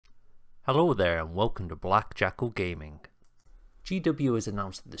Hello there and welcome to Black Jackal Gaming. GW has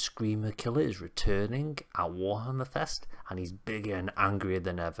announced that the Screamer Killer is returning at Warhammer Fest and he's bigger and angrier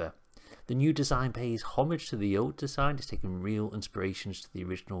than ever. The new design pays homage to the old design, it's taking real inspirations to the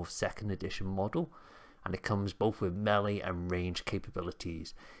original 2nd edition model, and it comes both with melee and range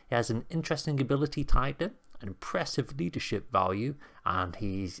capabilities. It has an interesting ability tied in, an impressive leadership value, and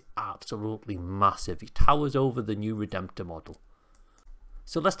he's absolutely massive. He towers over the new Redemptor model.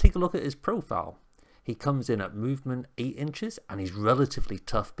 So let's take a look at his profile. He comes in at movement 8 inches and he's relatively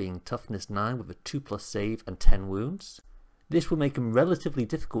tough, being toughness 9 with a 2+ save and 10 wounds. This will make him relatively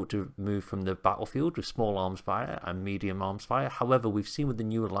difficult to move from the battlefield with small arms fire and medium arms fire. However, we've seen with the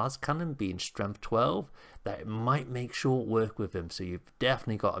newer las cannon being strength 12 that it might make short work with him, so you've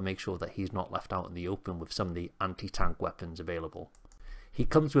definitely got to make sure that he's not left out in the open with some of the anti-tank weapons available. He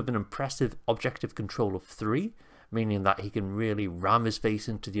comes with an impressive objective control of 3, meaning that he can really ram his face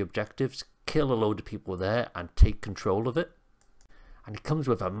into the objectives, kill a load of people there and take control of it. And he comes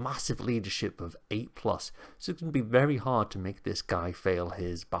with a massive leadership of 8+, so it's going to be very hard to make this guy fail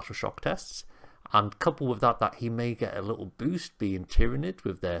his battle shock tests. And coupled with that he may get a little boost being Tyranid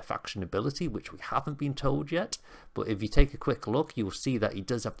with their faction ability, which we haven't been told yet, but if you take a quick look you'll see that he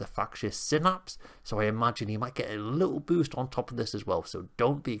does have the factious synapse, so I imagine he might get a little boost on top of this as well, so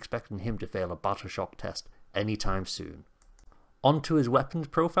don't be expecting him to fail a battle shock test anytime soon. Onto his weapons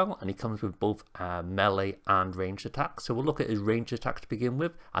profile, and he comes with both melee and ranged attacks. So we'll look at his ranged attack to begin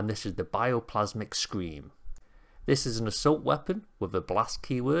with, and this is the Bioplasmic Scream. This is an assault weapon with a blast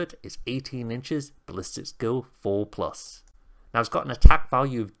keyword. It's 18 inches, ballistic skill 4+. Now it's got an attack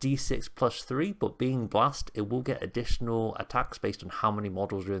value of d6 + 3, but being blast it will get additional attacks based on how many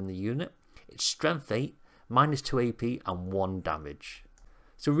models are in the unit. It's strength 8, -2 AP and 1 damage.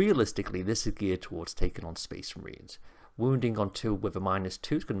 So realistically this is geared towards taking on Space Marines. Wounding on 2 with a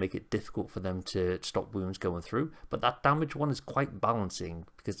 -2 is going to make it difficult for them to stop wounds going through, but that damage one is quite balancing,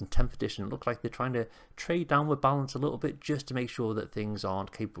 because in 10th edition it looks like they're trying to trade down with balance a little bit just to make sure that things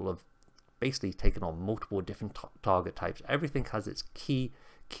aren't capable of basically taking on multiple different target types. Everything has its key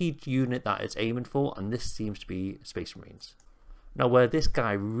unit that it's aiming for, and this seems to be Space Marines. Now where this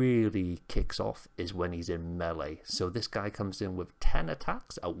guy really kicks off is when he's in melee. So this guy comes in with 10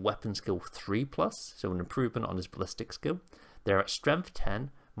 attacks at weapon skill 3+, so an improvement on his ballistic skill. They're at strength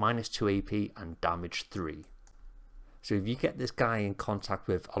 10, -2 AP and damage 3. So if you get this guy in contact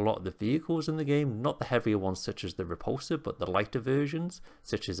with a lot of the vehicles in the game, not the heavier ones such as the Repulsor, but the lighter versions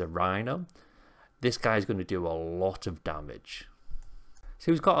such as a Rhino, this guy is going to do a lot of damage.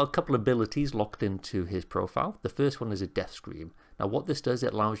 So he's got a couple of abilities locked into his profile. The first one is a Death Scream. Now what this does,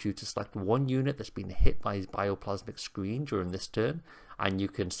 it allows you to select one unit that's been hit by his Bioplasmic Scream during this turn, and you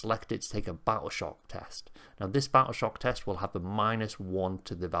can select it to take a battle shock test. Now this battle shock test will have a -1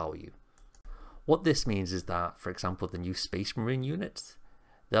 to the value. What this means is that, for example, the new Space Marine units,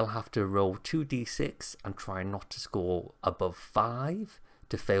 they'll have to roll 2d6 and try not to score above 5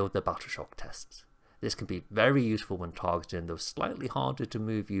 to fail their battle shock tests. This can be very useful when targeting those slightly harder to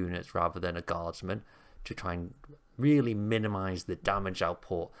move units rather than a guardsman, to try and really minimize the damage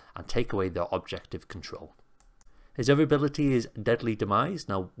output and take away their objective control. His other ability is Deadly Demise.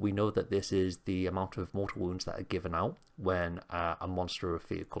 Now we know that this is the amount of mortal wounds that are given out when a monster or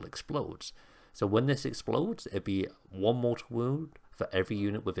vehicle explodes. So when this explodes, it'd be 1 mortal wound for every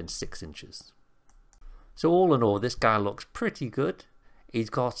unit within 6 inches. So all in all, this guy looks pretty good. He's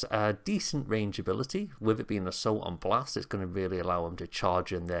got a decent range ability. With it being assault and blast, it's going to really allow him to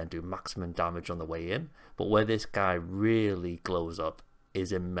charge in there and do maximum damage on the way in. But where this guy really glows up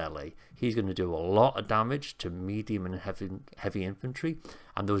is in melee. He's going to do a lot of damage to medium and heavy infantry,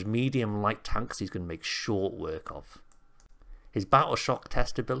 and those medium light tanks he's going to make short work of. His battle shock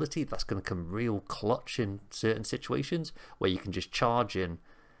test ability, that's going to come real clutch in certain situations where you can just charge in,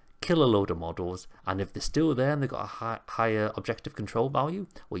 kill a load of models, and if they're still there and they've got a higher objective control value,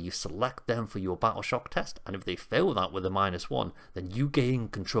 well, you select them for your battle shock test, and if they fail that with a -1, then you gain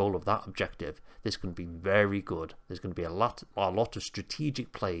control of that objective. This can be very good. There's going to be a lot of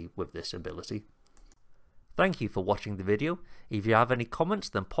strategic play with this ability. Thank you for watching the video. If you have any comments,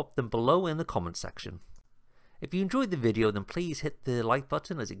 then pop them below in the comment section. If you enjoyed the video, then please hit the like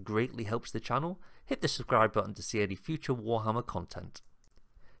button, as it greatly helps the channel. Hit the subscribe button to see any future Warhammer content.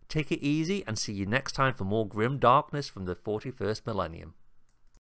 Take it easy and see you next time for more grim darkness from the 41st millennium.